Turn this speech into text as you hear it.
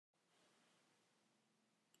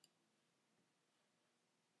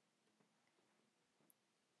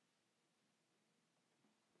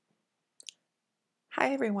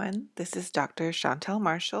Hi everyone, this is Dr. Chantel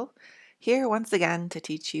Marshall, here once again to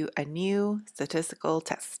teach you a new statistical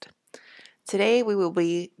test. Today we will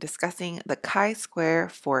be discussing the chi-square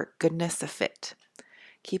for goodness of fit.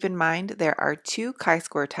 Keep in mind there are two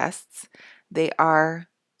chi-square tests. They are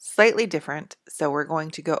slightly different, so we're going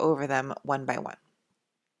to go over them one by one.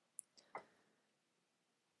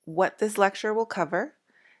 What this lecture will cover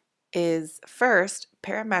is first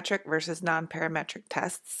parametric versus non-parametric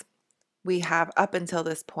tests. We have up until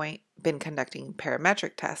this point been conducting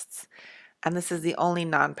parametric tests, and this is the only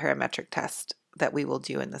non-parametric test that we will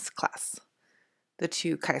do in this class, the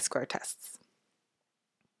two chi-square tests.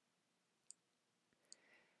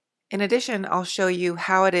 In addition, I'll show you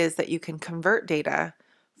how it is that you can convert data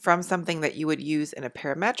from something that you would use in a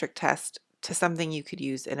parametric test to something you could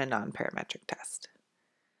use in a non-parametric test.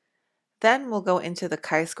 Then we'll go into the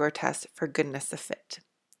chi-square test for goodness of fit.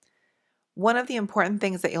 One of the important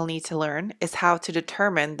things that you'll need to learn is how to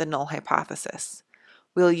determine the null hypothesis.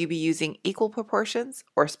 Will you be using equal proportions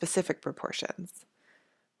or specific proportions?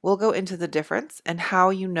 We'll go into the difference and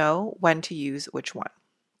how you know when to use which one.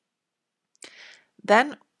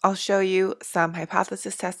 Then I'll show you some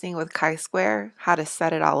hypothesis testing with chi-square, how to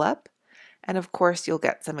set it all up, and of course you'll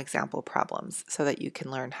get some example problems so that you can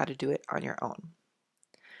learn how to do it on your own.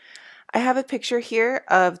 I have a picture here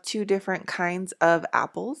of two different kinds of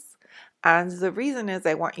apples, and the reason is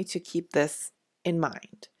I want you to keep this in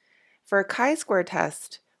mind. For a chi-square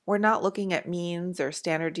test, we're not looking at means or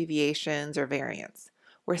standard deviations or variance.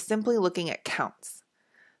 We're simply looking at counts.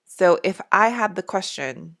 So if I had the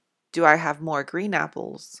question, do I have more green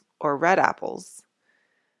apples or red apples?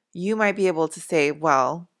 You might be able to say,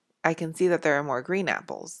 well, I can see that there are more green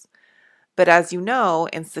apples. But as you know,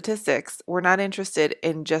 in statistics, we're not interested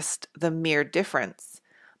in just the mere difference,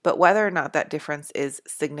 but whether or not that difference is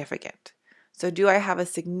significant. So do I have a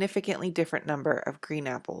significantly different number of green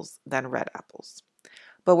apples than red apples?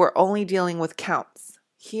 But we're only dealing with counts.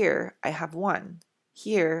 Here I have 1.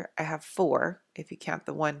 Here I have 4, if you count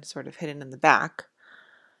the one sort of hidden in the back.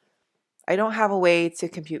 I don't have a way to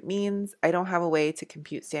compute means, I don't have a way to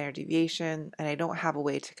compute standard deviation, and I don't have a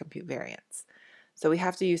way to compute variance. So we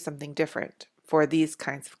have to use something different for these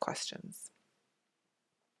kinds of questions.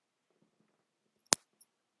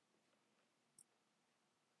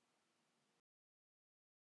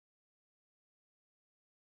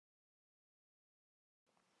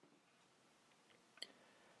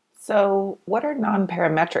 So what are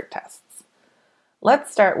non-parametric tests?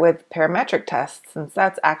 Let's start with parametric tests since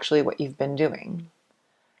that's actually what you've been doing.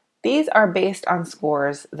 These are based on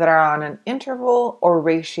scores that are on an interval or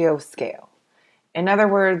ratio scale. In other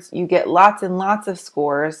words, you get lots and lots of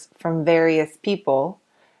scores from various people,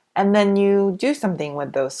 and then you do something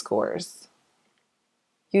with those scores.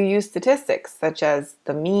 You use statistics such as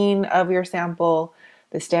the mean of your sample,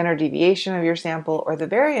 the standard deviation of your sample, or the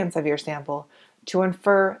variance of your sample to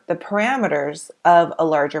infer the parameters of a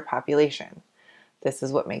larger population. This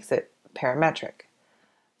is what makes it parametric.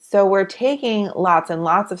 So we're taking lots and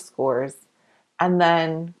lots of scores and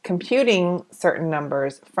then computing certain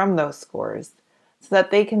numbers from those scores so that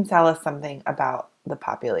they can tell us something about the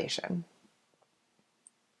population.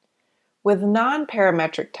 With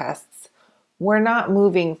non-parametric tests, we're not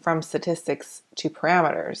moving from statistics to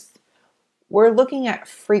parameters. We're looking at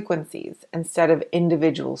frequencies instead of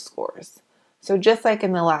individual scores. So just like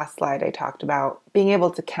in the last slide I talked about being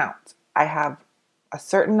able to count. I have a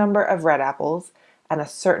certain number of red apples and a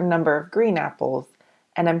certain number of green apples,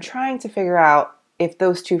 and I'm trying to figure out if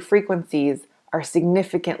those two frequencies are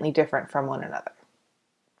significantly different from one another.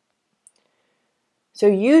 So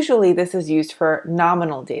usually this is used for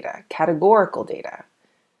nominal data, categorical data.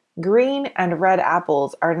 Green and red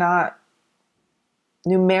apples are not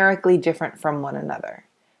numerically different from one another.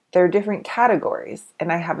 They're different categories,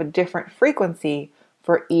 and I have a different frequency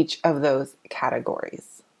for each of those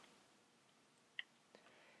categories.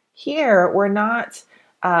 Here, we're not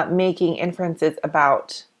making inferences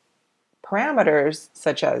about parameters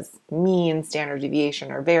such as mean, standard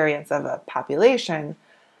deviation, or variance of a population.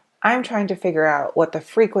 I'm trying to figure out what the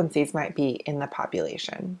frequencies might be in the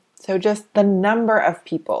population. So just the number of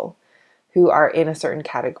people who are in a certain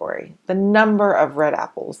category, the number of red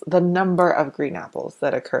apples, the number of green apples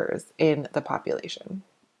that occurs in the population.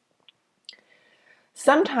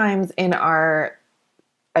 Sometimes in our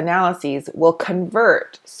analyses, we'll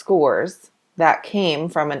convert scores that came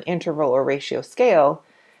from an interval or ratio scale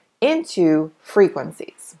into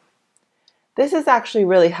frequencies. This is actually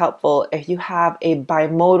really helpful if you have a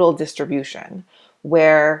bimodal distribution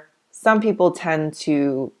where some people tend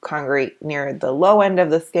to congregate near the low end of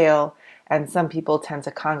the scale and some people tend to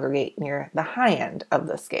congregate near the high end of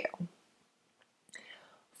the scale.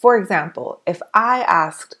 For example, if I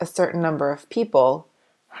asked a certain number of people,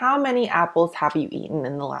 how many apples have you eaten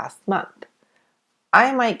in the last month?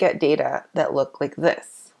 I might get data that look like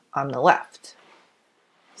this on the left.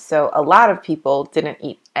 So a lot of people didn't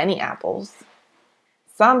eat any apples.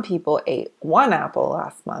 Some people ate 1 apple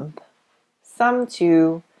last month, some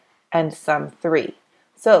 2, and some 3.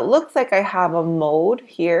 So it looks like I have a mode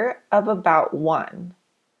here of about 1.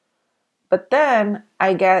 But then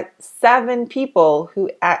I get 7 people who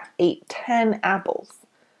ate 10 apples.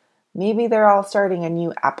 Maybe they're all starting a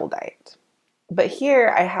new apple diet. But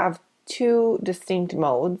here I have 2 distinct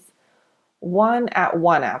modes, one at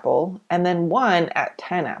 1 apple and then one at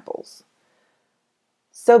 10 apples.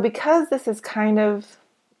 So because this is kind of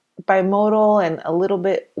bimodal and a little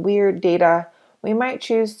bit weird data, we might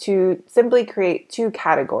choose to simply create 2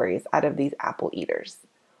 categories out of these apple eaters.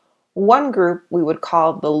 One group we would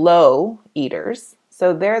call the low eaters.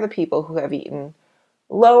 So they're the people who have eaten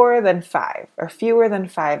lower than 5 or fewer than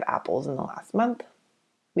 5 apples in the last month.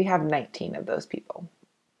 We have 19 of those people.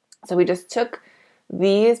 So we just took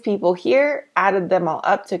these people here, added them all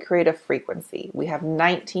up to create a frequency. We have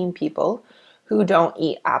 19 people who don't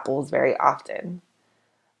eat apples very often.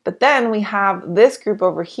 But then we have this group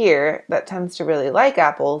over here that tends to really like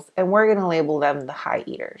apples, and we're going to label them the high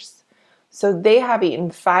eaters. So they have eaten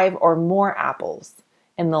 5 or more apples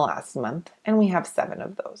in the last month, and we have 7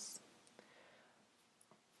 of those.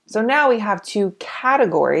 So now we have 2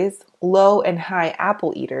 categories, low and high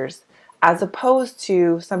apple eaters, as opposed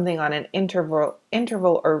to something on an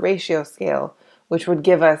interval or ratio scale, which would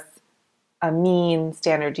give us a mean,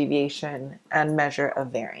 standard deviation, and measure of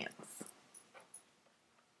variance.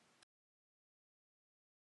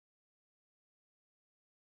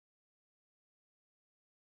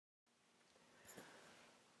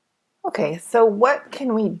 Okay, so what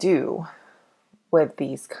can we do with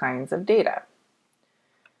these kinds of data?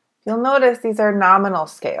 You'll notice these are nominal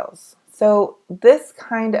scales. So this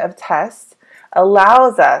kind of test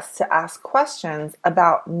allows us to ask questions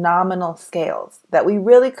about nominal scales that we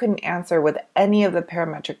really couldn't answer with any of the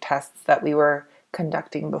parametric tests that we were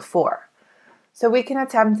conducting before. So we can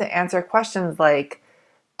attempt to answer questions like,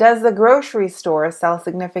 does the grocery store sell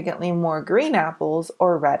significantly more green apples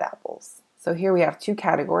or red apples? So here we have 2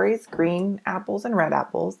 categories, green apples and red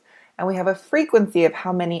apples, and we have a frequency of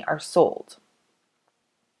how many are sold.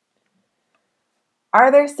 Are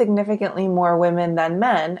there significantly more women than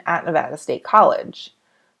men at Nevada State College?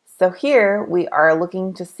 So here we are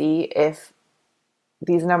looking to see if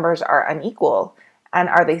these numbers are unequal. And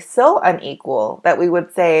are they so unequal that we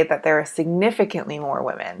would say that there are significantly more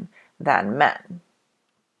women than men?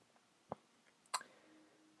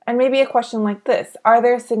 And maybe a question like this, are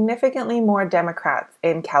there significantly more Democrats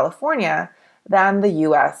in California than the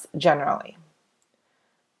US generally?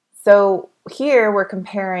 So here we're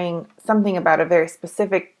comparing something about a very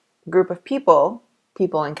specific group of people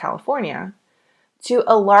in California, to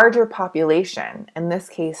a larger population, in this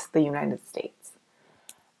case, the United States.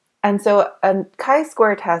 And so a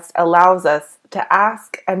chi-square test allows us to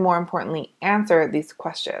ask and, more importantly, answer these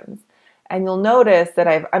questions. And you'll notice that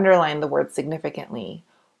I've underlined the word significantly.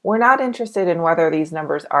 We're not interested in whether these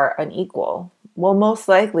numbers are unequal. We'll most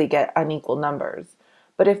likely get unequal numbers.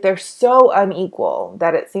 But if they're so unequal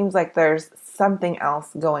that it seems like there's something else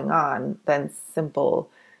going on than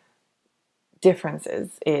simple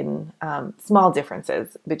differences in small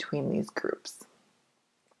differences between these groups.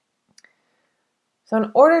 So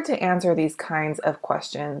in order to answer these kinds of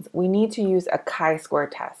questions, we need to use a chi-square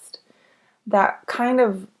test. That kind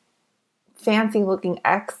of fancy looking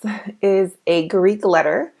X is a Greek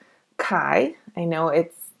letter, chi. I know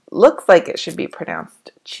it looks like it should be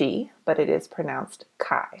pronounced chi, but it is pronounced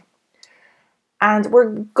chi. And we're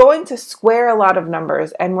going to square a lot of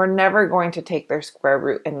numbers, and we're never going to take their square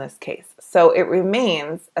root in this case. So it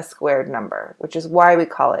remains a squared number, which is why we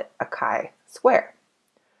call it a chi-square.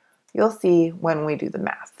 You'll see when we do the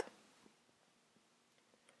math.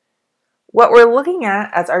 What we're looking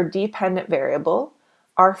at as our dependent variable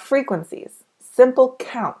are frequencies, simple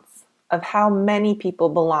counts of how many people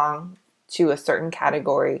belong to a certain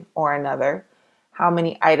category or another, how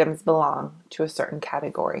many items belong to a certain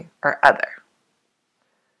category or other.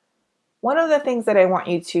 One of the things that I want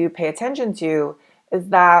you to pay attention to is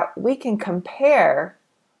that we can compare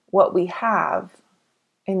what we have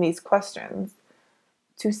in these questions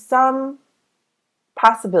to some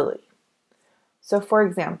possibility. So for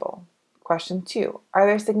example, question 2, are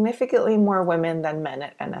there significantly more women than men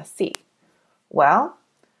at NSC? Well,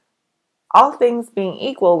 all things being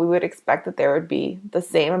equal, we would expect that there would be the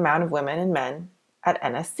same amount of women and men at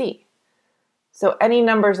NSC. So any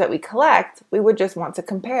numbers that we collect, we would just want to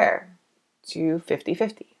compare to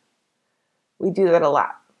 50-50. We do that a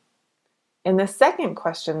lot. In the second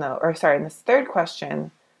question though, in this third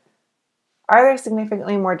question, are there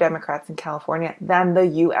significantly more Democrats in California than the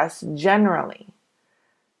US generally?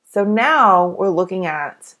 So now we're looking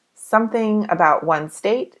at something about one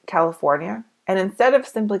state, California, and instead of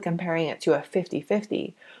simply comparing it to a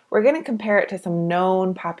 50-50, we're going to compare it to some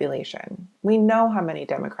known population. We know how many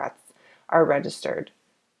Democrats are registered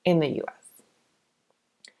in the US.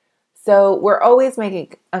 So we're always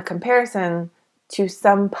making a comparison to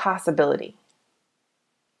some possibility.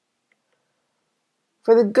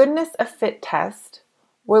 For the goodness of fit test,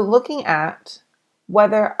 we're looking at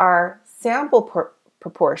whether our sample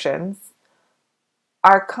proportions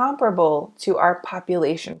are comparable to our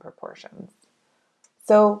population proportions.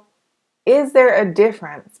 So, is there a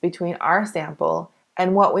difference between our sample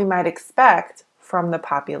and what we might expect from the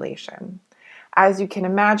population? As you can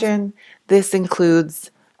imagine, this includes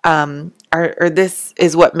this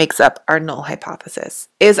is what makes up our null hypothesis.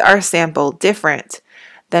 Is our sample different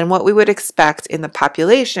than what we would expect in the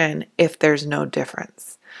population if there's no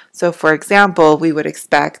difference? So, for example, we would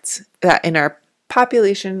expect that in our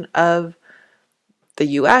population of the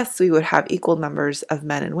US, we would have equal numbers of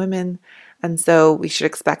men and women, and so we should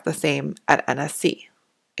expect the same at NSC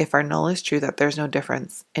if our null is true that there's no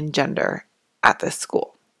difference in gender at this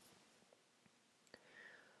school.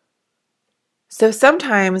 So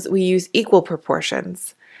sometimes we use equal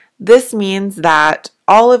proportions. This means that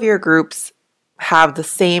all of your groups have the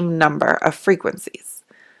same number of frequencies.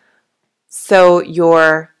 So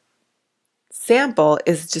your sample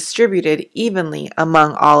is distributed evenly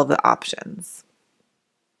among all of the options.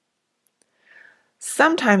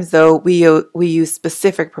 Sometimes, though, we use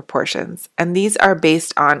specific proportions, and these are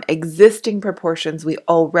based on existing proportions we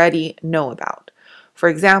already know about. For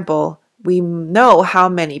example, we know how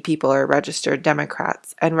many people are registered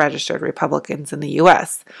Democrats and registered Republicans in the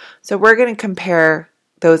US. So we're going to compare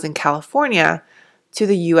those in California to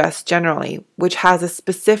the US generally, which has a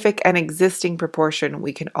specific and existing proportion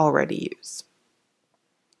we can already use.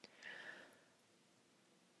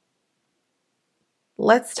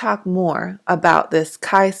 Let's talk more about this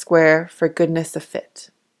chi-square for goodness of fit.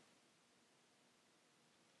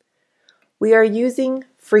 We are using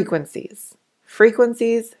frequencies.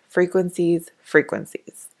 Frequencies, frequencies,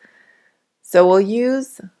 frequencies. So we'll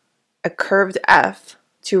use a curved F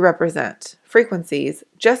to represent frequencies,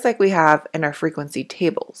 just like we have in our frequency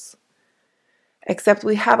tables. Except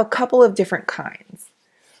we have a couple of different kinds.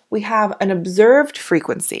 We have an observed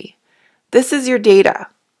frequency. This is your data.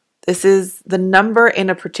 This is the number in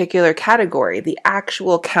a particular category, the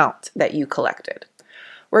actual count that you collected.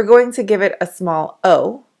 We're going to give it a small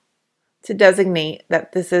o to designate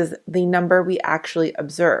that this is the number we actually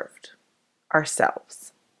observed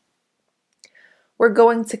ourselves. We're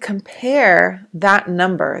going to compare that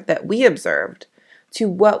number that we observed to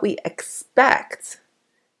what we expect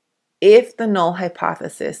if the null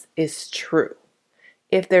hypothesis is true,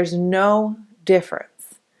 if there's no difference.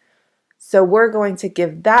 So we're going to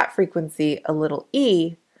give that frequency a little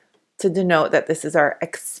e to denote that this is our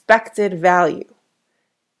expected value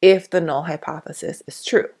if the null hypothesis is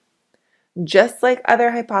true. Just like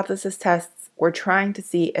other hypothesis tests, we're trying to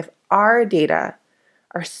see if our data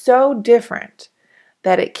are so different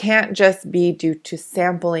that it can't just be due to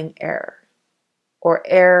sampling error or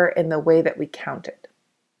error in the way that we counted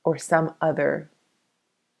or some other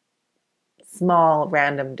small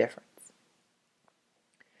random difference.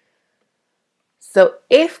 So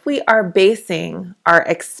if we are basing our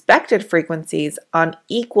expected frequencies on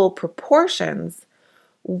equal proportions,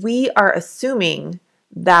 we are assuming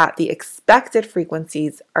that the expected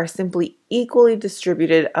frequencies are simply equally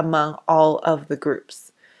distributed among all of the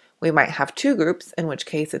groups. We might have two groups, in which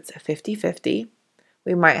case it's 50-50.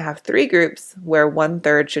 We might have three groups where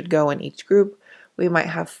 1/3 should go in each group. We might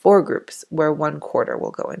have four groups where 1/4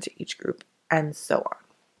 will go into each group, and so on.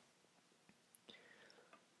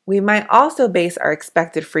 We might also base our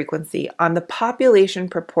expected frequency on the population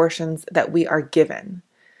proportions that we are given.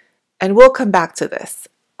 And we'll come back to this.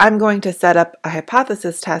 I'm going to set up a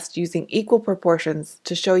hypothesis test using equal proportions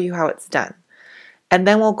to show you how it's done. And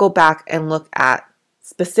then we'll go back and look at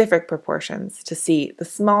specific proportions to see the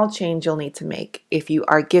small change you'll need to make if you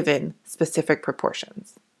are given specific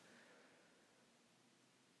proportions.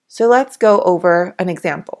 So let's go over an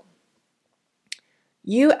example.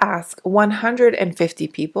 You ask 150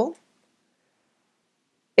 people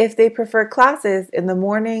if they prefer classes in the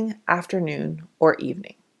morning, afternoon, or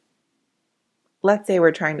evening. Let's say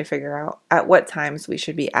we're trying to figure out at what times we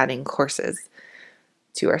should be adding courses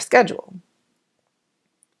to our schedule.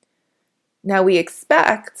 Now we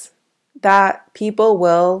expect that people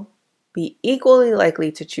will be equally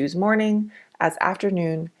likely to choose morning as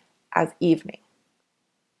afternoon as evening.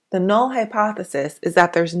 The null hypothesis is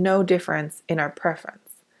that there's no difference in our preference.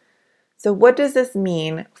 So what does this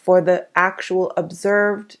mean for the actual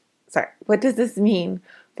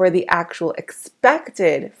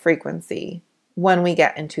expected frequency when we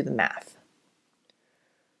get into the math?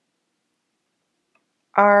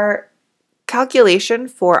 Our calculation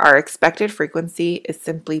for our expected frequency is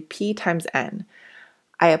simply p times n.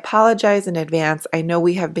 I apologize in advance. I know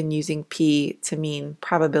we have been using p to mean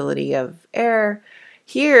probability of error.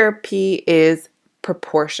 Here, p is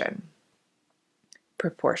proportion.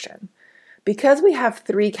 Because we have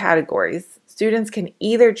 3 categories, students can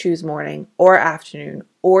either choose morning or afternoon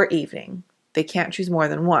or evening. They can't choose more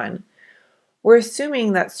than one. We're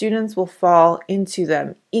assuming that students will fall into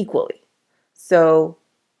them equally. So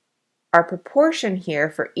our proportion here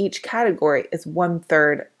for each category is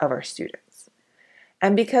 1/3 of our students.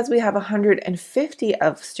 And because we have 150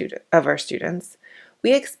 of our students,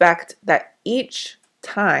 we expect that each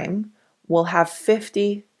time we'll have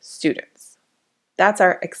 50 students. That's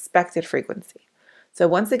our expected frequency. So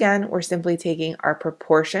once again, we're simply taking our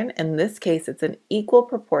proportion. In this case, it's an equal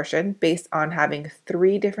proportion based on having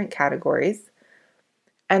 3 different categories.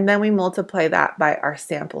 And then we multiply that by our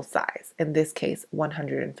sample size, in this case,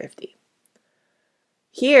 150.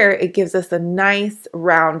 Here, it gives us a nice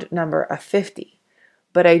round number of 50.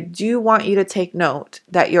 But I do want you to take note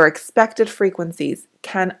that your expected frequencies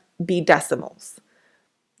can be decimals.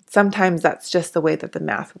 Sometimes that's just the way that the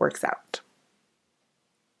math works out.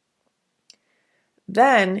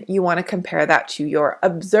 Then you want to compare that to your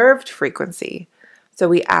observed frequency. So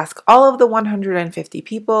we ask all of the 150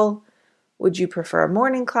 people, would you prefer a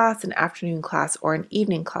morning class, an afternoon class, or an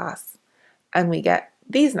evening class? And we get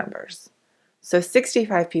these numbers. So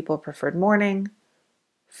 65 people preferred morning,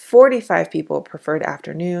 45 people preferred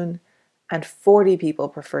afternoon, and 40 people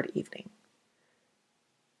preferred evening.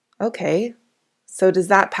 Okay, so does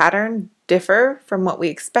that pattern differ from what we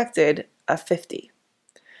expected of 50?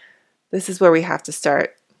 This is where we have to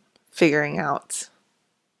start figuring out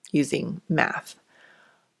using math.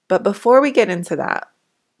 But before we get into that,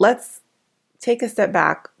 let's take a step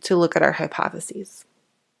back to look at our hypotheses.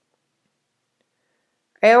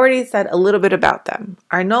 I already said a little bit about them.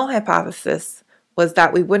 Our null hypothesis was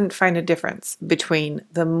that we wouldn't find a difference between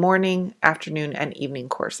the morning, afternoon, and evening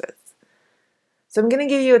courses. So I'm going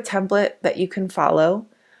to give you a template that you can follow.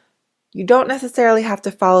 You don't necessarily have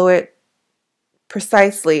to follow it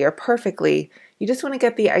precisely or perfectly. You just want to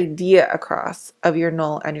get the idea across of your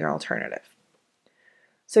null and your alternative.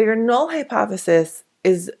 So your null hypothesis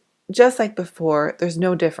is just like before, there's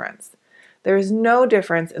no difference. There is no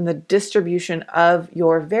difference in the distribution of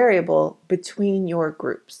your variable between your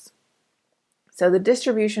groups. So the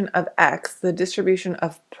distribution of X, the distribution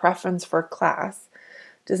of preference for class,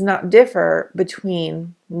 does not differ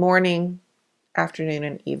between morning, afternoon,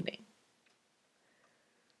 and evening.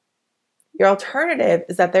 Your alternative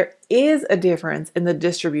is that there is a difference in the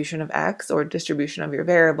distribution of X, or distribution of your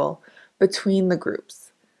variable, between the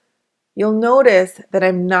groups. You'll notice that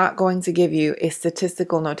I'm not going to give you a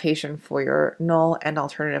statistical notation for your null and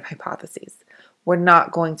alternative hypotheses. We're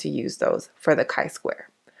not going to use those for the chi-square.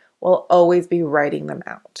 We'll always be writing them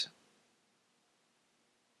out.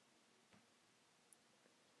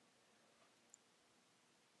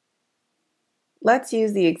 Let's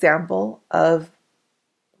use the example of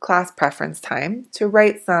class preference time to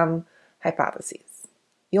write some hypotheses.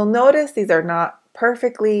 You'll notice these are not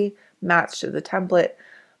perfectly matched to the template,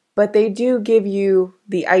 but they do give you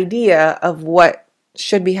the idea of what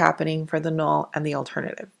should be happening for the null and the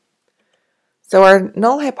alternative. So our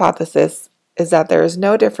null hypothesis is that there is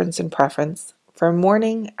no difference in preference for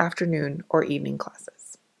morning, afternoon, or evening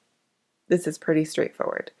classes. This is pretty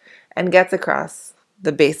straightforward and gets across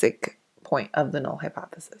the basic point of the null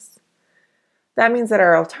hypothesis. That means that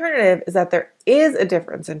our alternative is that there is a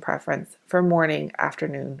difference in preference for morning,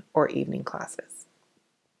 afternoon, or evening classes.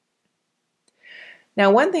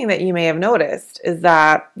 Now, one thing that you may have noticed is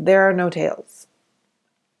that there are no tails.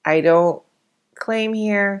 I don't claim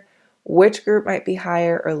here which group might be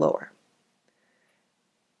higher or lower.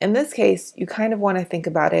 In this case, you kind of want to think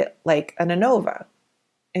about it like an ANOVA,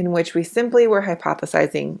 in which we simply were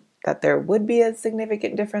hypothesizing that there would be a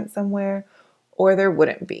significant difference somewhere or there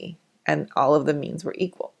wouldn't be, and all of the means were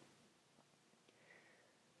equal.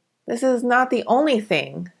 This is not the only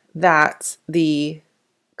thing that the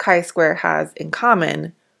chi-square has in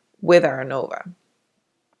common with our ANOVA.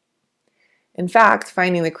 In fact,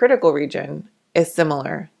 finding the critical region is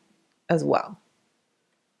similar as well.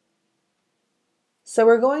 So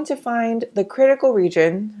we're going to find the critical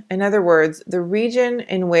region, in other words, the region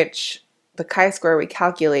in which the chi-square we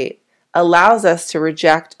calculate allows us to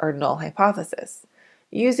reject our null hypothesis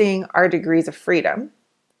using our degrees of freedom.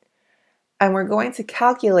 And we're going to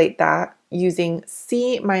calculate that using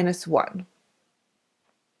C minus 1,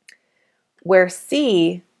 where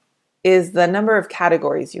C is the number of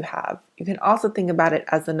categories you have. You can also think about it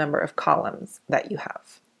as the number of columns that you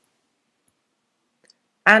have.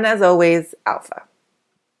 And as always, alpha.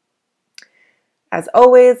 As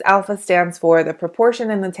always, alpha stands for the proportion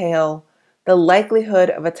in the tail, the likelihood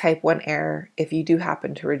of a type 1 error if you do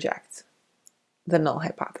happen to reject the null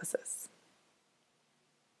hypothesis.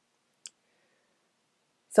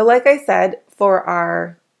 So like I said, for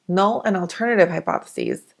our null and alternative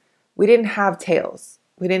hypotheses, we didn't have tails.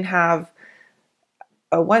 We didn't have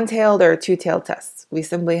a one-tailed or a two-tailed test. We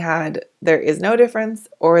simply had there is no difference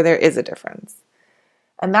or there is a difference.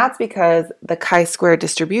 And that's because the chi-square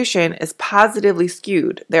distribution is positively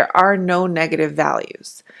skewed. There are no negative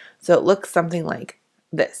values. So it looks something like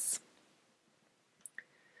this.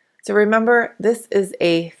 So remember, this is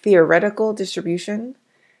a theoretical distribution.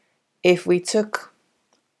 If we took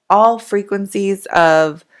all frequencies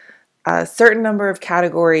of a certain number of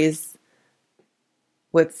categories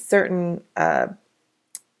with certain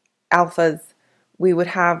alphas, we would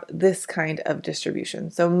have this kind of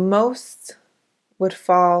distribution. So most would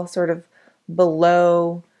fall sort of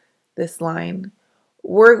below this line.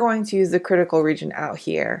 We're going to use the critical region out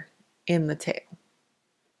here in the tail.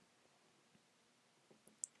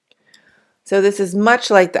 So this is much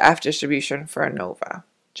like the F distribution for ANOVA,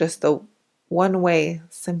 just the one-way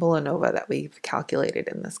simple ANOVA that we've calculated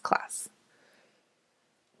in this class.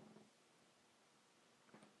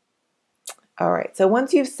 All right, so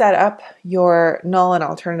once you've set up your null and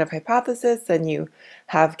alternative hypothesis and you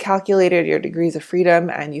have calculated your degrees of freedom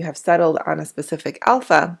and you have settled on a specific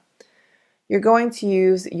alpha, you're going to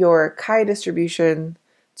use your chi distribution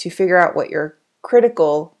to figure out what your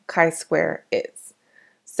critical chi-square is.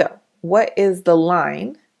 So what is the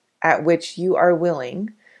line at which you are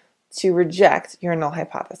willing to reject your null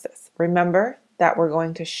hypothesis? Remember that we're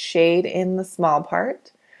going to shade in the small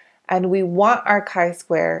part, and we want our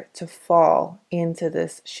chi-square to fall into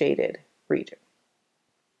this shaded region.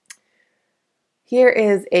 Here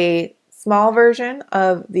is a small version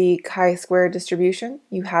of the chi-square distribution.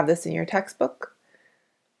 You have this in your textbook.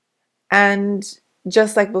 And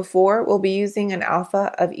just like before, we'll be using an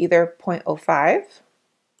alpha of either 0.05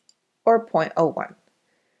 or 0.01.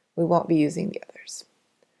 We won't be using the others.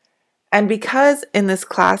 And because in this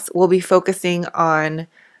class we'll be focusing on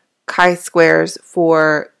chi-squares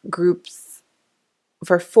for groups,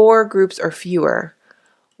 for 4 groups or fewer,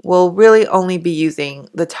 we'll really only be using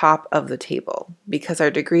the top of the table because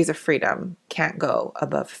our degrees of freedom can't go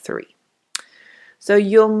above 3. So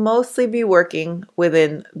you'll mostly be working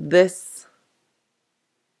within this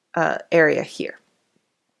area here.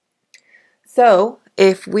 So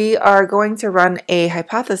if we are going to run a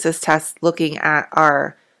hypothesis test looking at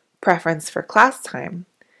our preference for class time,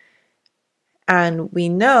 and we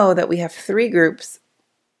know that we have 3 groups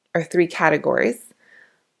or 3 categories,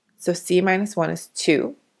 so C minus 1 is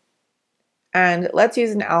 2, and let's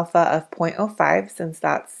use an alpha of 0.05 since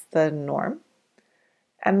that's the norm,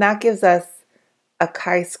 and that gives us a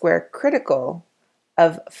chi-square critical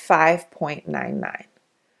of 5.99.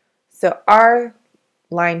 So our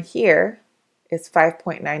line here is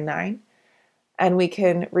 5.99, and we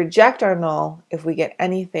can reject our null if we get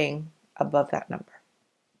anything above that number.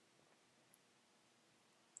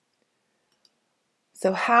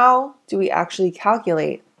 So how do we actually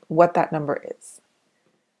calculate what that number is?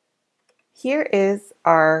 Here is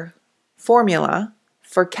our formula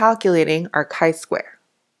for calculating our chi-square.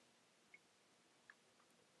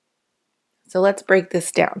 So let's break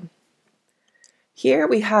this down. Here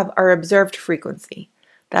we have our observed frequency.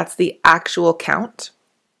 That's the actual count.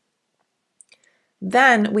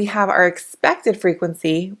 Then we have our expected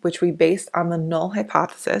frequency, which we based on the null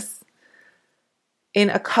hypothesis, in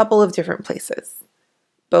a couple of different places,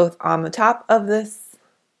 both on the top of this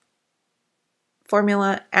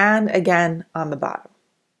formula and again on the bottom.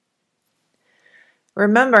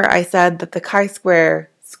 Remember, I said that the chi-square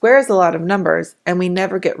squares a lot of numbers and we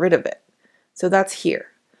never get rid of it. So that's here.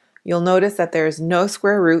 You'll notice that there is no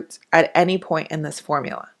square root at any point in this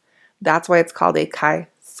formula. That's why it's called a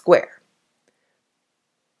chi-square.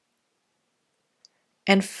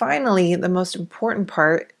 And finally, the most important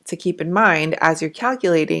part to keep in mind as you're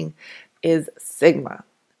calculating is sigma,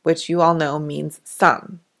 which you all know means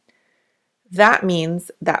sum. That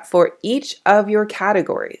means that for each of your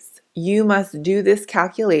categories, you must do this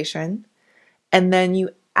calculation and then you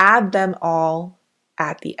add them all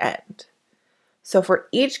at the end. So for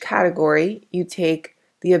each category, you take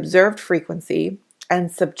the observed frequency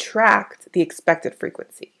and subtract the expected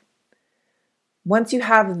frequency. Once you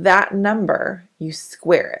have that number, you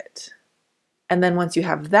square it. And then once you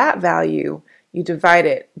have that value, you divide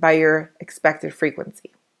it by your expected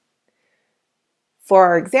frequency. For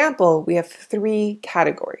our example, we have 3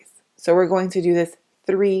 categories. So we're going to do this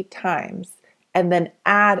 3 times and then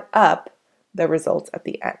add up the results at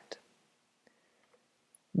the end.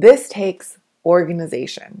 This takes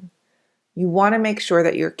organization. You want to make sure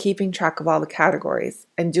that you're keeping track of all the categories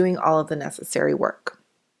and doing all of the necessary work.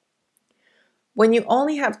 When you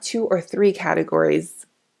only have 2 or 3 categories,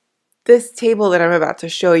 this table that I'm about to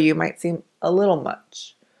show you might seem a little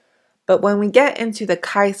much. But when we get into the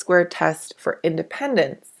chi-square test for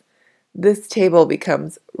independence, this table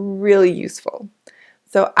becomes really useful.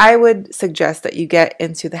 So I would suggest that you get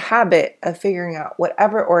into the habit of figuring out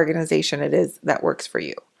whatever organization it is that works for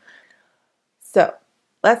you. So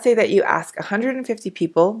let's say that you ask 150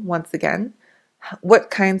 people, once again, what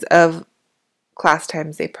kinds of class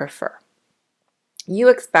times they prefer. You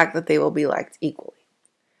expect that they will be liked equally.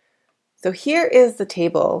 So here is the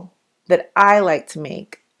table that I like to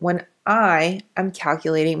make when I am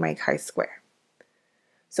calculating my chi-square.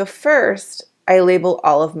 So first, I label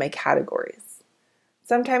all of my categories.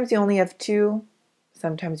 Sometimes you only have 2,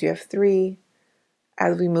 sometimes you have 3.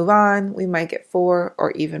 As we move on, we might get 4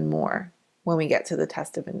 or even more when we get to the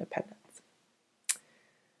test of independence.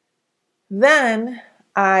 Then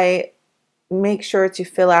I make sure to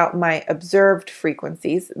fill out my observed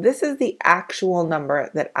frequencies. This is the actual number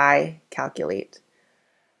that I calculate,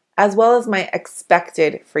 as well as my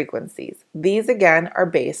expected frequencies. These again are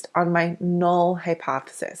based on my null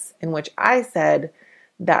hypothesis, in which I said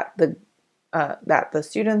that the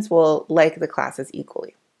students will like the classes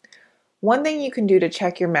equally. One thing you can do to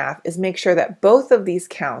check your math is make sure that both of these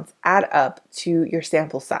counts add up to your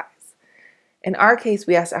sample size. In our case,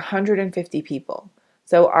 we asked 150 people.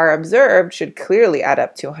 So our observed should clearly add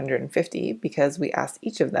up to 150 because we asked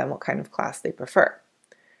each of them what kind of class they prefer.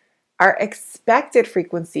 Our expected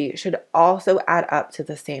frequency should also add up to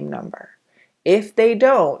the same number. If they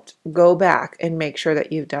don't, go back and make sure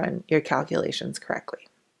that you've done your calculations correctly.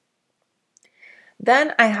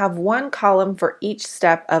 Then I have one column for each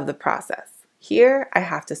step of the process. Here I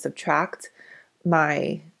have to subtract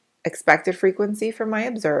my expected frequency from my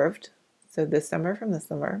observed, so this number from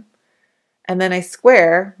this number, and then I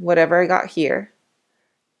square whatever I got here.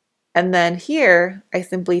 And then here, I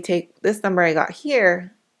simply take this number I got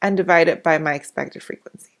here and divide it by my expected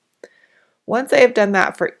frequency. Once I have done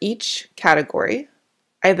that for each category,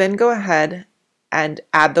 I then go ahead and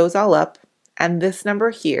add those all up, and this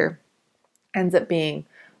number here ends up being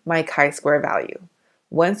my chi-square value.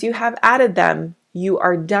 Once you have added them, you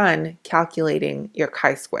are done calculating your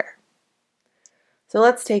chi-square. So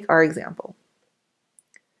let's take our example.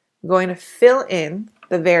 I'm going to fill in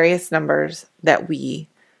the various numbers that we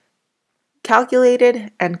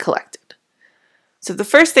calculated and collected. So the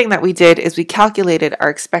first thing that we did is we calculated our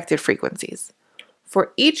expected frequencies.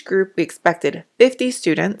 For each group, we expected 50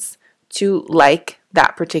 students to like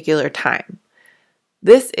that particular time.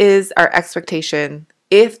 This is our expectation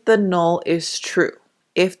if the null is true,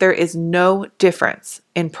 if there is no difference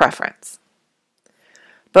in preference.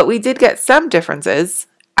 But we did get some differences,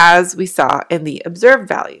 as we saw in the observed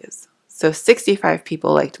values. So 65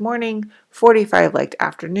 people liked morning, 45 liked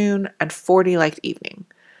afternoon, and 40 liked evening.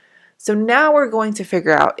 So now we're going to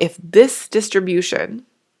figure out if this distribution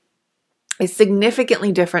is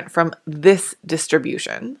significantly different from this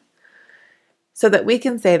distribution, so that we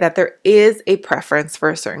can say that there is a preference for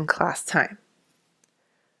a certain class time.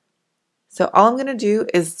 So all I'm going to do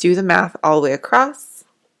is do the math all the way across.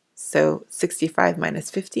 So 65 minus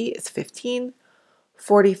 50 is 15,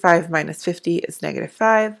 45 minus 50 is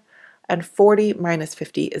 -5, and 40 minus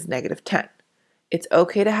 50 is -10. It's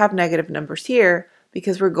okay to have negative numbers here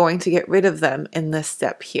because we're going to get rid of them in this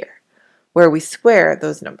step here, where we square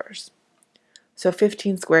those numbers. So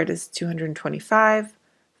 15 squared is 225,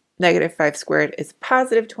 -5 squared is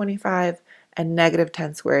 +25, and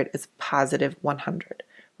 -10 squared is +100.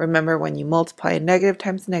 Remember, when you multiply a negative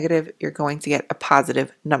times negative, you're going to get a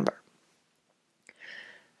positive number.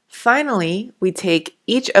 Finally, we take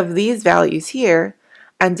each of these values here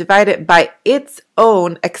and divide it by its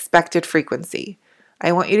own expected frequency.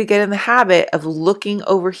 I want you to get in the habit of looking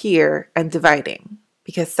over here and dividing,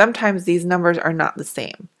 because sometimes these numbers are not the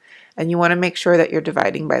same, and you want to make sure that you're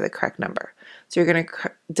dividing by the correct number. So you're going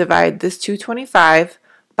to divide this 225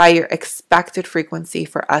 by your expected frequency.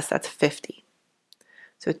 For us, that's 50.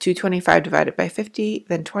 So 225 divided by 50,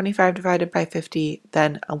 then 25 divided by 50,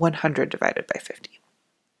 then 100 divided by 50.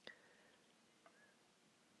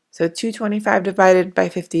 So 225 divided by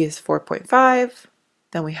 50 is 4.5,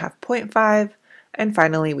 then we have 0.5, and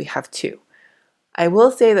finally we have 2. I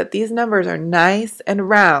will say that these numbers are nice and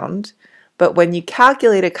round, but when you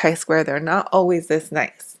calculate a chi-square, they're not always this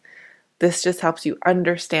nice. This just helps you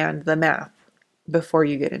understand the math before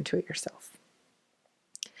you get into it yourself.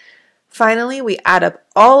 Finally, we add up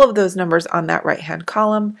all of those numbers on that right-hand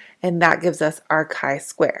column, and that gives us our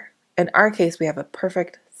chi-square. In our case, we have a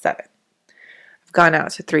perfect 7. I've gone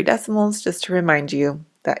out to 3 decimals just to remind you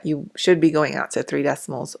that you should be going out to 3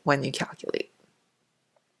 decimals when you calculate.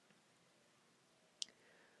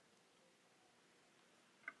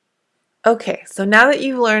 Okay, so now that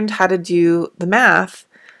you've learned how to do the math,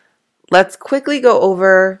 let's quickly go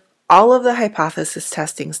over all of the hypothesis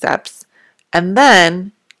testing steps, and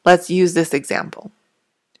then let's use this example.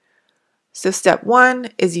 So step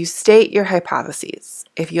 1 is you state your hypotheses.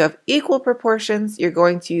 If you have equal proportions, you're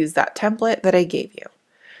going to use that template that I gave you.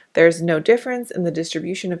 There's no difference in the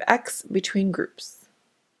distribution of x between groups.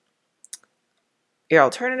 Your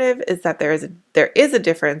alternative is that there is a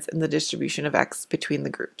difference in the distribution of x between the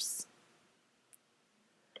groups.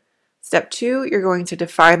 Step 2, you're going to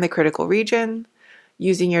define the critical region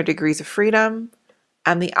using your degrees of freedom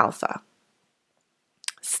and the alpha.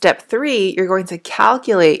 Step 3, you're going to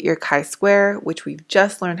calculate your chi-square, which we've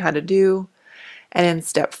just learned how to do. And in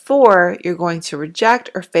step 4, you're going to reject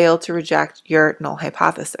or fail to reject your null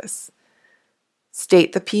hypothesis.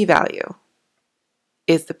 State the p-value.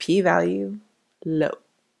 Is the p-value low?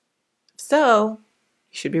 So,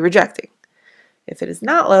 you should be rejecting. If it is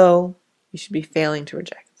not low, you should be failing to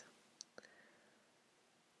reject.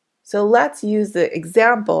 So let's use the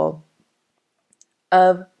example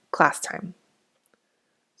of class time.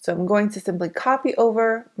 So I'm going to simply copy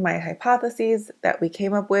over my hypotheses that we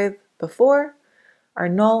came up with before. Our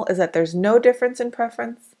null is that there's no difference in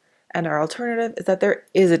preference, and our alternative is that there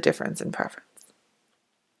is a difference in preference.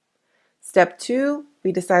 Step 2,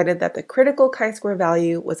 we decided that the critical chi-square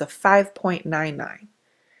value was a 5.99.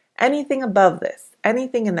 Anything above this,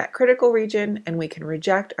 anything in that critical region, and we can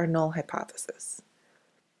reject our null hypothesis.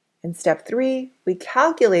 In step 3, we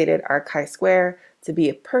calculated our chi-square to be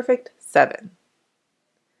a perfect 7.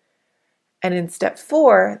 And in step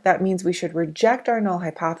 4, that means we should reject our null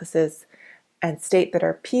hypothesis and state that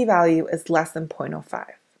our p-value is less than 0.05.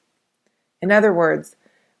 In other words,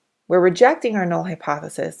 we're rejecting our null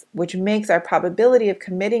hypothesis, which makes our probability of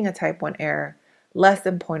committing a type 1 error less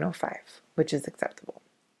than 0.05, which is acceptable.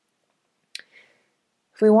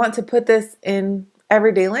 If we want to put this in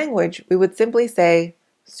everyday language, we would simply say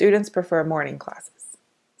students prefer morning classes,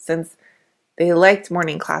 since they liked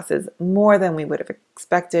morning classes more than we would have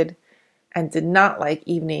expected and did not like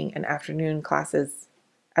evening and afternoon classes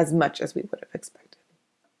as much as we would have expected.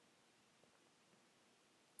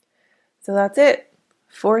 So that's it.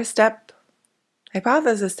 4-step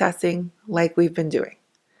hypothesis testing like we've been doing.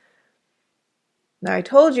 Now I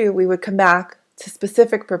told you we would come back to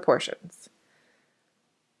specific proportions.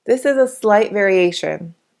 This is a slight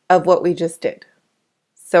variation of what we just did.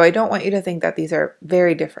 So I don't want you to think that these are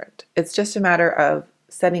very different. It's just a matter of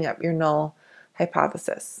setting up your null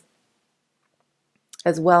hypothesis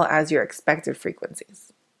as well as your expected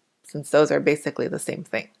frequencies, since those are basically the same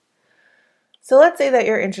thing. So let's say that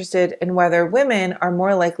you're interested in whether women are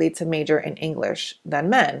more likely to major in English than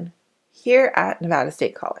men here at Nevada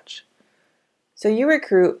State College. So you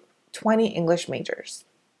recruit 20 English majors.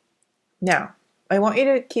 Now, I want you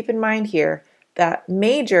to keep in mind here that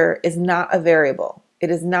major is not a variable. It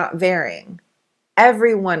is not varying.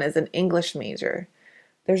 Everyone is an English major.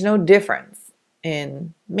 There's no difference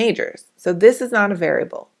in majors. So this is not a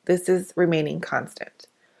variable. This is remaining constant.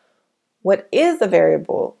 What is a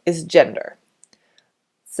variable is gender.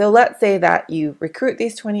 So let's say that you recruit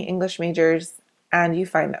these 20 English majors and you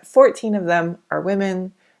find that 14 of them are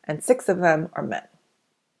women and 6 of them are men.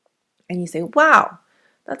 And you say, wow,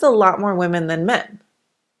 that's a lot more women than men.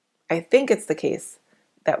 I think it's the case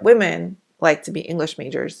that women like to be English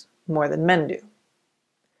majors more than men do.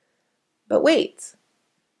 But wait,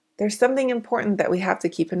 there's something important that we have to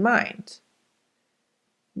keep in mind.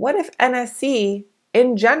 What if NSC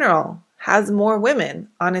in general has more women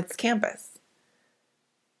on its campus?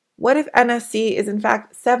 What if NSC is in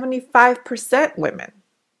fact 75% women?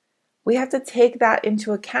 We have to take that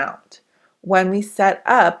into account when we set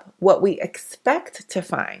up what we expect to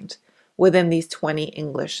find within these 20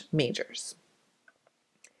 English majors.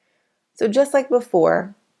 So just like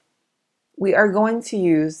before, we are going to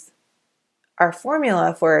use our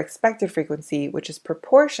formula for our expected frequency, which is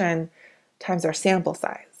proportion times our sample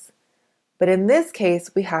size. But in this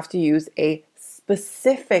case, we have to use a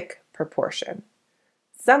specific proportion,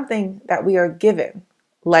 something that we are given,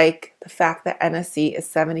 like the fact that NSC is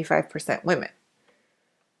 75% women.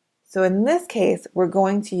 So in this case, we're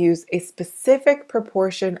going to use a specific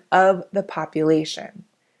proportion of the population.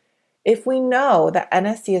 If we know that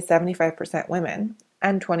NSC is 75% women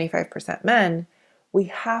and 25% men, we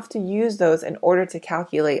have to use those in order to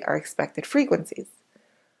calculate our expected frequencies.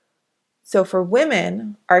 So for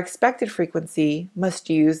women, our expected frequency must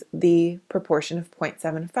use the proportion of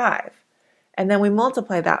 0.75. And then we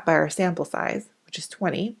multiply that by our sample size, which is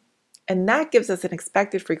 20, and that gives us an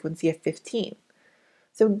expected frequency of 15.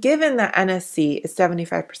 So given that NSC is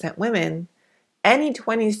 75% women, any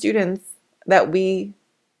 20 students that we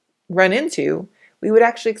run into, we would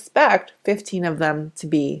actually expect 15 of them to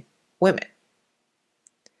be women.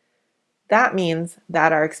 That means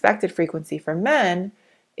that our expected frequency for men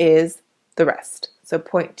is the rest. So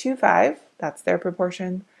 0.25, that's their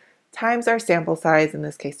proportion, times our sample size, in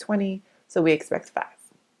this case 20, so we expect 5.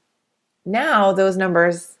 Now those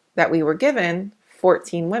numbers that we were given,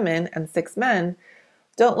 14 women and 6 men,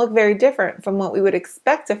 don't look very different from what we would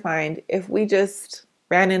expect to find if we just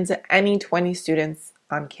ran into any 20 students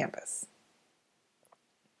on campus.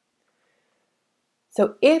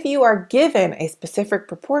 So if you are given a specific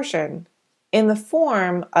proportion in the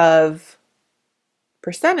form of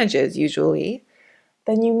percentages usually,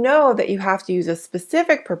 then you know that you have to use a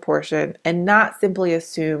specific proportion and not simply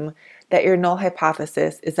assume that your null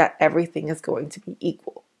hypothesis is that everything is going to be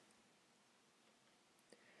equal.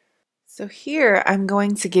 So here I'm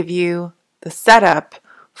going to give you the setup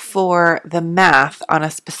for the math on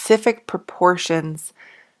a specific proportions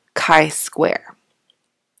chi-square.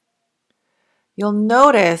 You'll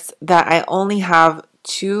notice that I only have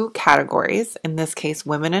 2 categories, in this case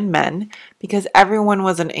women and men, because everyone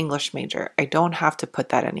was an English major. I don't have to put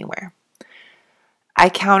that anywhere. I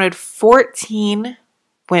counted 14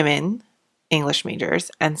 women, English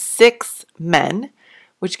majors, and 6 men,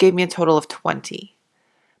 which gave me a total of 20.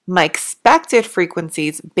 My expected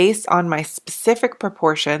frequencies based on my specific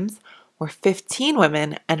proportions were 15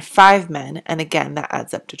 women and 5 men, and again, that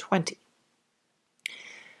adds up to 20.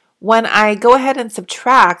 When I go ahead and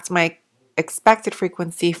subtract my expected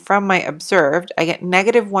frequency from my observed, I get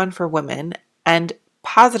 -1 for women and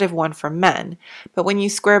 +1 for men, but when you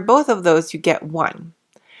square both of those, you get 1.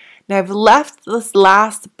 Now I've left this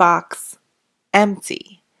last box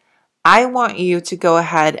empty. I want you to go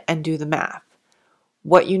ahead and do the math.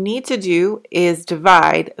 What you need to do is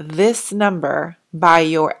divide this number by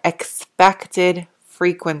your expected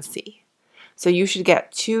frequency. So you should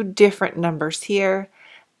get 2 different numbers here,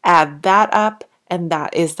 add that up, and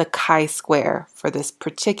that is the chi-square for this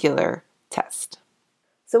particular test.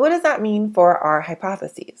 So what does that mean for our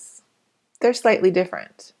hypotheses? They're slightly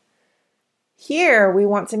different. Here we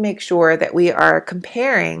want to make sure that we are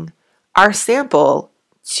comparing our sample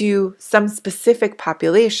to some specific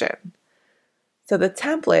population. So the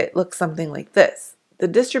template looks something like this. The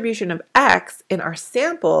distribution of X in our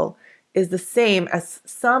sample is the same as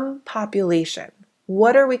some population.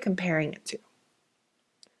 What are we comparing it to?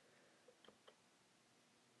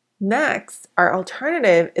 Next, our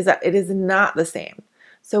alternative is that it is not the same.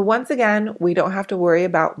 So once again, we don't have to worry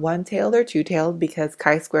about one-tailed or two-tailed because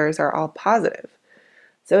chi-squares are all positive.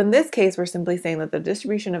 So in this case, we're simply saying that the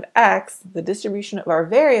distribution of X, the distribution of our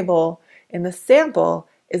variable in the sample,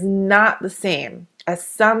 is not the same as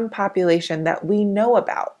some population that we know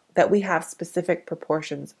about, that we have specific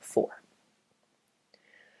proportions for.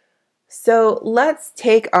 So let's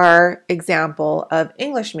take our example of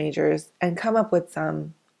English majors and come up with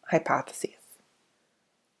some hypotheses.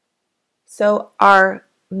 So our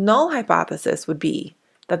null hypothesis would be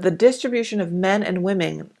that the distribution of men and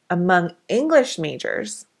women among English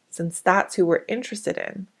majors, since that's who we're interested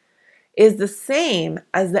in, is the same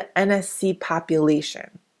as the NSC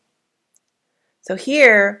population. So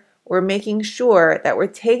here we're making sure that we're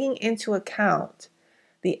taking into account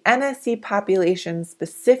the NSC population's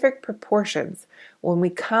specific proportions when we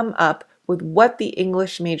come up with what the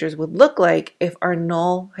English majors would look like if our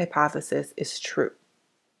null hypothesis is true.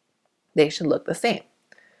 They should look the same.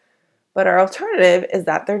 But our alternative is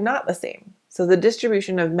that they're not the same. So the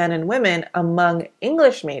distribution of men and women among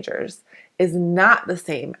English majors is not the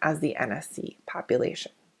same as the NSC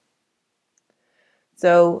population.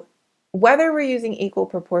 So whether we're using equal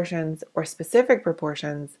proportions or specific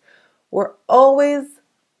proportions, we're always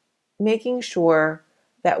making sure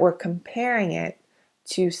that we're comparing it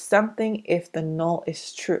to something if the null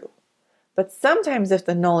is true. But sometimes if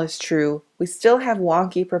the null is true, we still have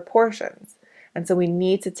wonky proportions, and so we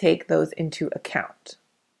need to take those into account.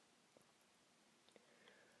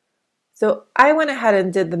 So I went ahead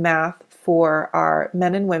and did the math for our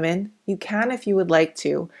men and women. You can if you would like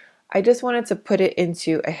to. I just wanted to put it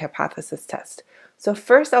into a hypothesis test. So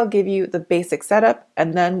first I'll give you the basic setup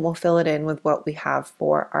and then we'll fill it in with what we have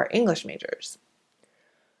for our English majors.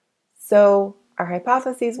 So our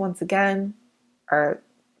hypotheses, once again, are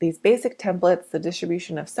these basic templates. The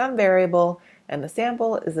distribution of some variable and the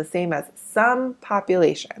sample is the same as some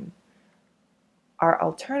population. Our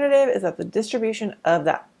alternative is that the distribution of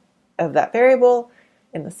that variable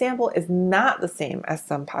in the sample is not the same as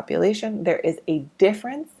some population. There is a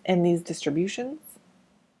difference in these distributions.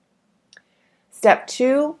 Step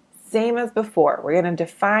 2, same as before. We're going to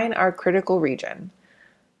define our critical region.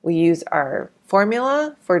 We use our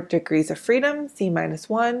formula for degrees of freedom,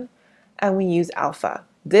 C-1, and we use alpha.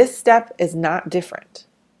 This step is not different.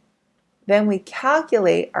 Then we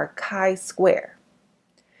calculate our chi-square.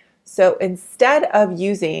 So instead of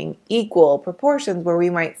using equal proportions where we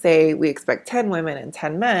might say we expect 10 women and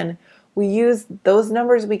 10 men, we use those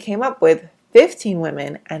numbers we came up with, 15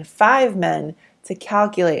 women and 5 men, to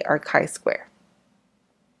calculate our chi-square.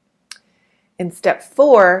 In step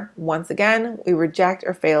 4, once again, we reject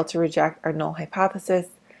or fail to reject our null hypothesis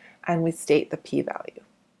and we state the p-value.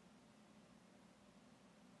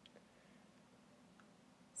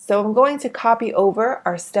 So I'm going to copy over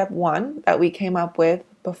our step 1 that we came up with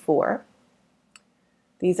before.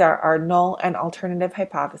 These are our null and alternative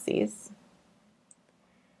hypotheses.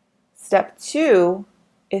 Step 2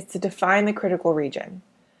 is to define the critical region.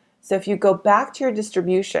 So if you go back to your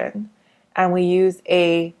distribution and we use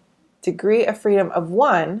a degree of freedom of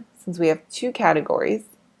 1, since we have 2 categories,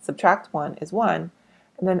 subtract 1 is 1,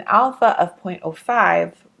 and then alpha of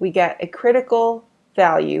 0.05, we get a critical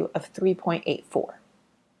value of 3.84.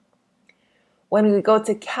 When we go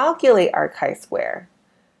to calculate our chi-square,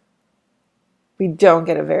 we don't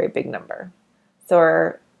get a very big number. So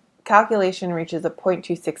our calculation reaches a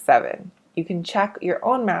 0.267. You can check your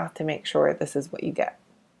own math to make sure this is what you get.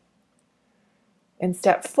 In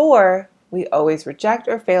step 4, we always reject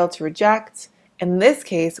or fail to reject. In this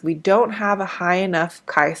case, we don't have a high enough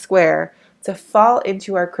chi-square to fall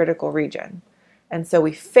into our critical region. And so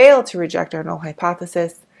we fail to reject our null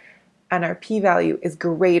hypothesis, and our p-value is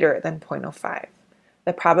greater than 0.05.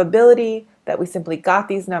 The probability that we simply got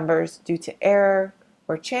these numbers due to error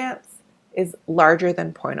or chance is larger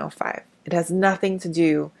than 0.05. It has nothing to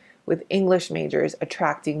do with English majors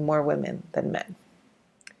attracting more women than men.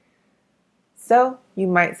 So you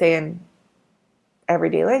might say in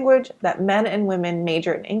everyday language that men and women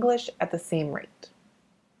major in English at the same rate.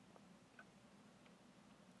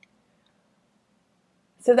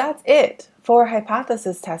 So that's it for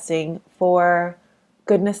hypothesis testing for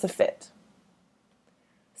goodness of fit.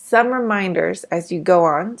 Some reminders as you go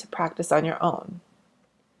on to practice on your own.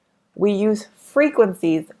 We use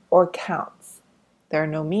frequencies or counts. There are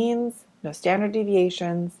no means, no standard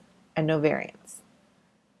deviations, and no variance.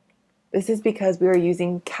 This is because we are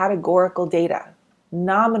using categorical data,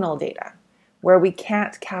 nominal data, where we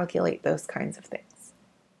can't calculate those kinds of things.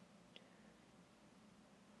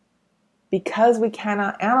 Because we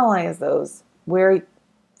cannot analyze those, we're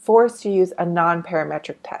forced to use a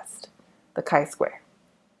non-parametric test, the chi-square.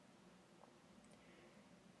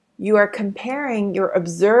 You are comparing your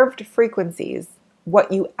observed frequencies,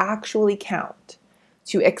 what you actually count,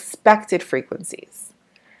 to expected frequencies.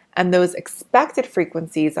 And those expected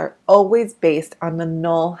frequencies are always based on the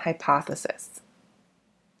null hypothesis.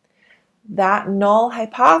 That null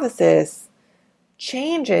hypothesis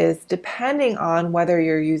changes depending on whether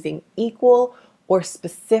you're using equal or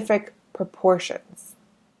specific proportions.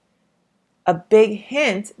 A big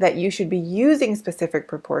hint that you should be using specific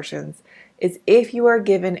proportions is if you are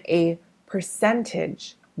given a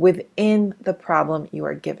percentage within the problem you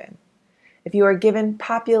are given. If you are given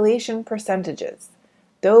population percentages,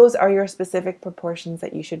 those are your specific proportions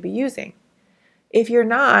that you should be using. If you're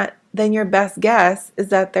not, then your best guess is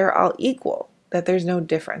that they're all equal, that there's no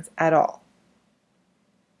difference at all.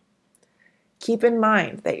 Keep in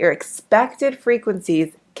mind that your expected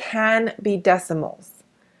frequencies can be decimals.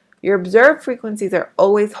 Your observed frequencies are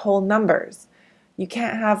always whole numbers. You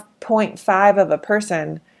can't have 0.5 of a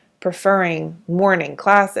person preferring morning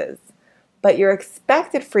classes, but your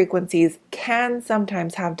expected frequencies can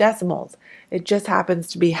sometimes have decimals. It just happens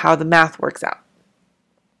to be how the math works out.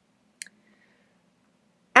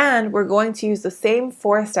 And we're going to use the same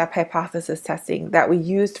 4-step hypothesis testing that we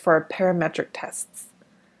used for our parametric tests.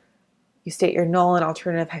 You state your null and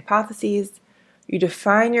alternative hypotheses, you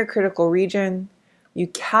define your critical region, you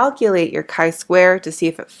calculate your chi-square to see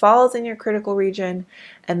if it falls in your critical region,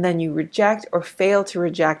 and then you reject or fail to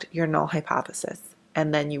reject your null hypothesis,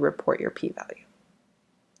 and then you report your p-value.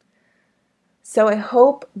 So I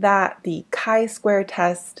hope that the chi-square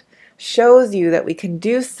test shows you that we can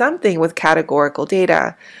do something with categorical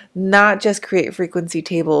data, not just create frequency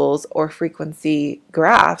tables or frequency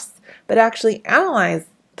graphs, but actually analyze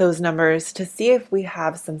those numbers to see if we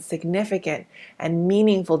have some significant and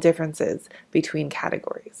meaningful differences between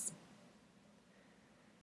categories.